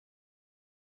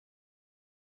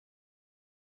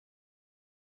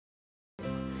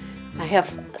have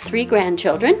 3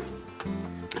 grandchildren.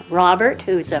 Robert,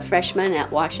 who's a freshman at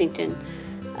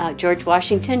George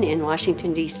Washington in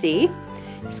Washington, D.C.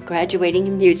 He's graduating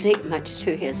in music, much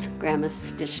to his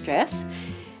grandma's distress.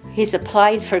 He's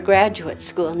applied for graduate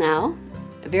school now.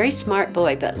 A very smart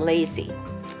boy, but lazy.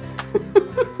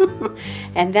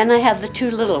 And then I have the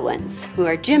 2 little ones, who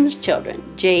are Jim's children.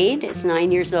 Jade is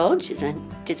 9 years old. She's in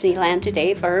Disneyland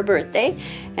today for her birthday.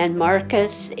 And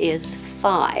Marcus is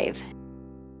 5.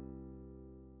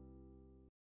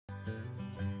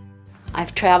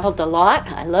 I've traveled a lot.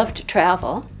 I love to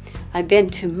travel. I've been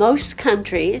to most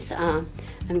countries.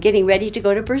 I'm getting ready to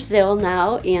go to Brazil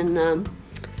now in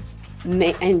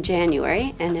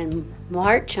January, and in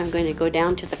March I'm going to go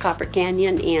down to the Copper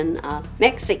Canyon in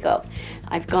Mexico.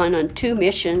 I've gone on 2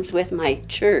 missions with my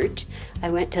church. I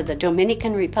went to the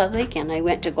Dominican Republic and I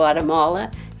went to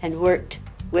Guatemala and worked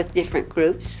with different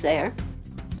groups there.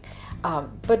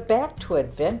 But back to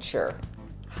adventure,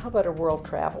 how about her world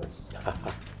travels?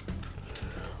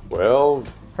 Well,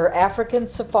 her African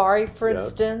safari, for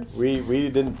instance? We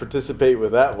didn't participate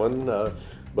with that one,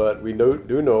 but we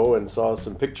do know and saw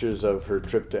some pictures of her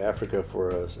trip to Africa for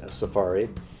a safari.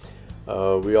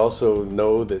 We also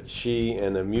know that she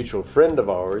and a mutual friend of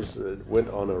ours went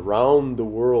on a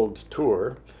round-the-world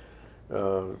tour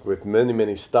with many,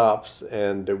 many stops,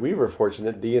 and we were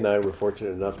fortunate, Dee and I were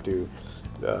fortunate enough to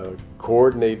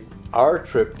coordinate our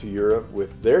trip to Europe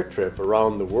with their trip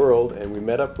around the world, and we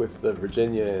met up with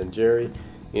Virginia and Jerry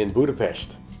in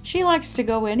Budapest. She likes to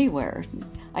go anywhere.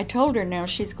 I told her now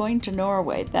she's going to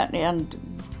Norway,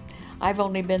 and I've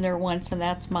only been there once, and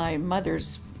that's my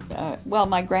mother's,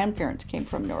 my grandparents came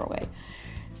from Norway.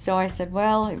 So I said,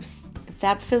 well, if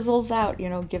that fizzles out,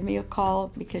 give me a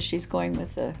call, because she's going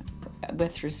with her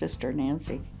sister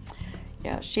Nancy.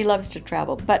 Yeah, she loves to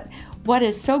travel. But what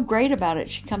is so great about it,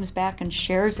 she comes back and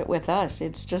shares it with us.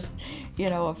 It's just,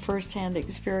 a first-hand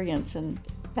experience, and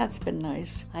that's been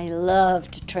nice. I love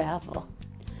to travel.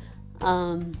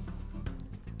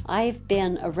 I've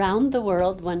been around the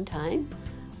world one time.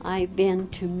 I've been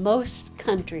to most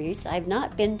countries. I've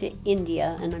not been to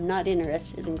India, and I'm not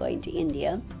interested in going to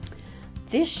India.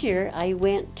 This year I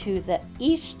went to the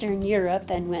Eastern Europe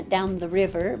and went down the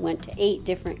river, went to 8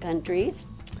 different countries.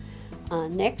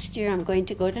 Next year I'm going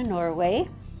to go to Norway.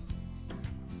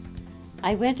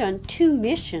 I went on 2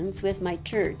 missions with my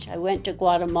church. I went to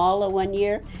Guatemala one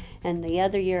year, and the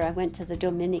other year I went to the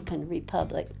Dominican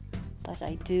Republic. But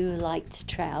I do like to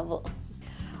travel.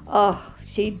 Oh,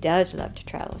 she does love to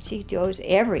travel. She goes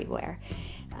everywhere.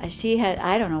 I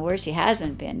don't know where she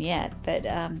hasn't been yet, but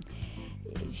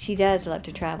she does love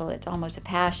to travel. It's almost a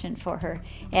passion for her.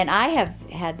 And I have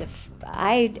had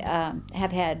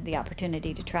the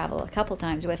opportunity to travel a couple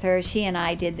times with her. She and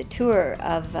I did the tour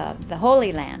of the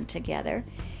Holy Land together,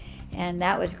 and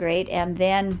that was great. And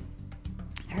then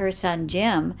her son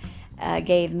Jim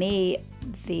gave me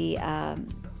the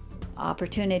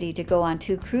opportunity to go on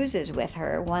 2 cruises with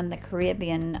her, one the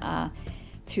Caribbean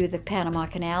through the Panama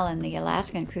Canal, and the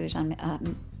Alaskan cruise on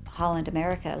Holland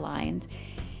America Lines.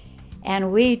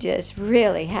 And we just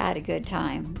really had a good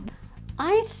time.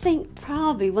 I think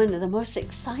probably one of the most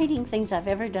exciting things I've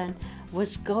ever done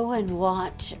was go and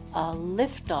watch a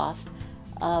liftoff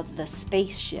of the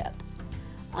spaceship.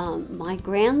 My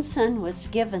grandson was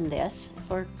given this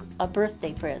for a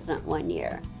birthday present one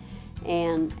year,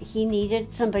 and he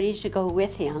needed somebody to go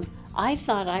with him. I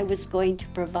thought I was going to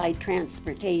provide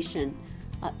transportation,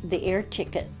 the air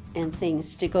ticket and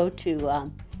things to go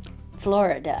to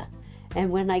Florida. And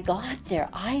when I got there,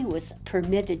 I was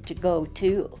permitted to go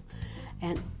too.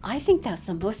 And I think that's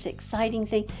the most exciting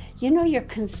thing. You're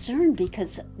concerned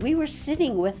because we were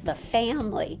sitting with the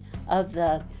family of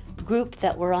the group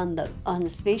that were on the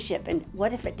spaceship, and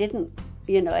what if it didn't,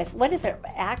 what if an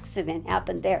accident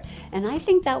happened there? And I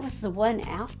think that was the one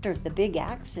after the big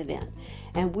accident.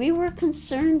 And we were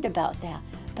concerned about that.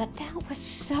 But that was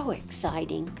so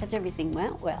exciting because everything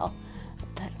went well.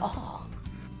 But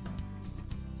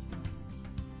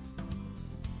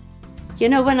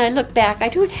when I look back, I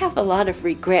don't have a lot of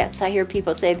regrets. I hear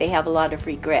people say they have a lot of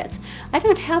regrets. I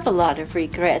don't have a lot of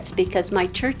regrets because my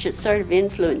church has sort of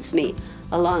influenced me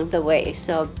along the way.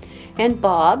 And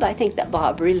Bob, I think that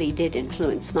Bob really did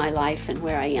influence my life and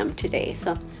where I am today.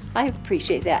 So I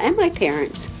appreciate that. And my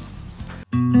parents.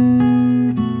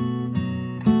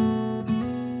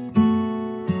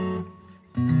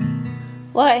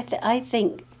 Well, I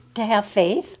think to have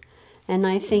faith, and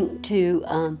I think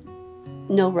to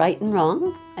know right and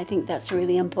wrong. I think that's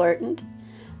really important.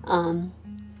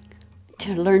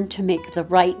 To learn to make the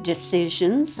right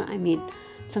decisions. I mean,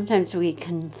 sometimes we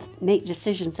can make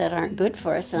decisions that aren't good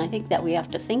for us, and I think that we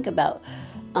have to think about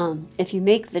if you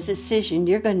make the decision,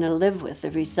 you're going to live with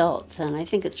the results. And I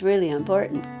think it's really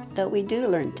important that we do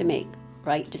learn to make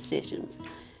right decisions.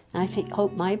 And I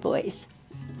hope my boys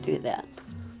do that.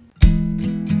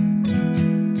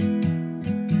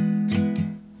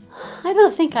 I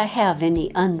don't think I have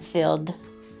any unfilled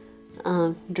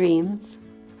dreams.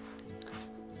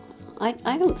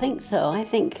 I don't think so. I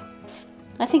think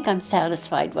I'm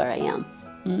satisfied where I am.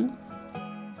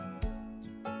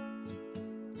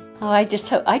 Oh, I just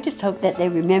hope that they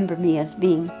remember me as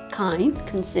being kind,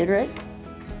 considerate,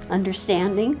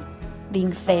 understanding,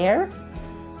 being fair.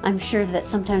 I'm sure that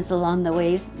sometimes along the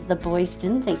ways the boys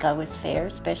didn't think I was fair,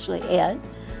 especially Ed,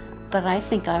 but I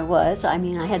think I was. I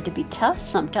mean, I had to be tough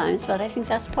sometimes, but I think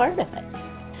that's part of it.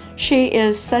 She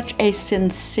is such a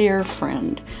sincere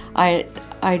friend. I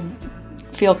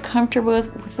feel comfortable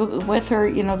with her.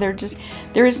 You know,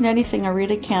 there isn't anything I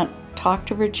really can't talk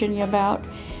to Virginia about.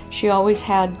 She always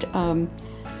had,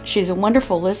 she's a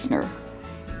wonderful listener.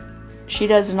 She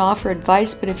doesn't offer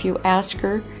advice, but if you ask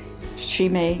her, she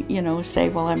may, you know, say,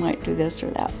 well, I might do this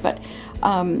or that. But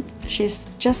she's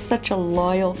just such a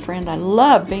loyal friend. I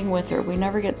love being with her. We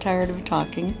never get tired of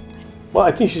talking. Well,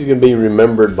 I think she's going to be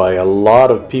remembered by a lot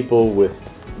of people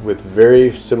with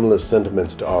very similar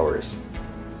sentiments to ours.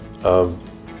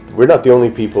 We're not the only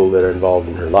people that are involved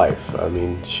in her life. I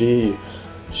mean, she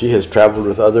has traveled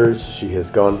with others. She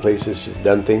has gone places. She's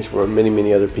done things for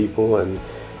many other people, and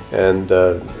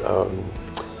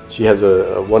she has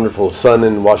a wonderful son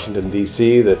in Washington,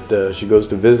 D.C. that she goes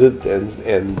to visit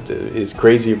and is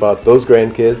crazy about those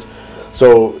grandkids.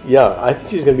 So yeah, I think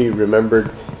she's going to be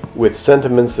remembered with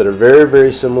sentiments that are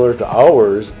very similar to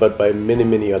ours, but by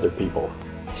many other people.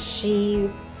 She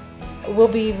will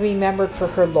be remembered for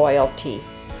her loyalty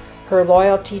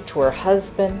to her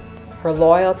husband, her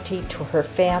loyalty to her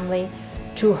family,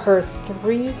 to her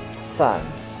 3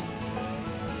 sons,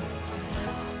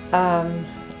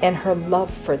 and her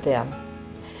love for them,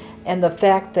 and the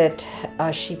fact that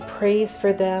she prays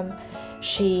for them.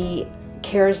 She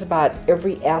cares about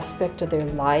every aspect of their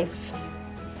life.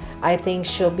 I think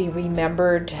she'll be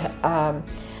remembered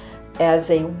as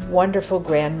a wonderful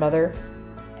grandmother,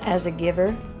 as a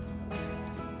giver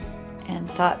and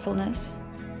thoughtfulness.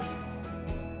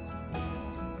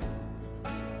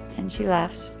 And she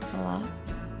laughs a lot.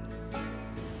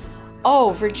 Oh,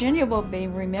 Virginia will be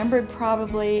remembered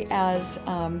probably as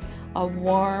a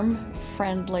warm,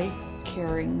 friendly,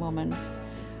 caring woman.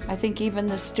 I think even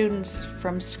the students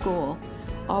from school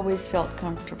always felt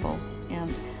comfortable,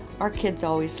 and our kids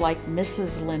always liked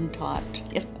Mrs. Lintott,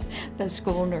 you know, the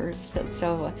school nurse. And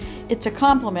so it's a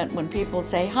compliment when people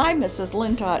say, "Hi, Mrs.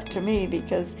 Lintott," to me,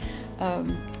 because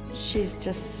she's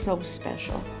just so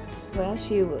special. Well,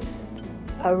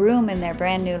 a room in their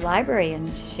brand new library in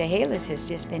Chehalis has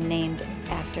just been named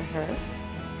after her.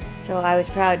 So I was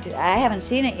proud I haven't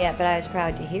seen it yet, but I was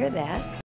proud to hear that.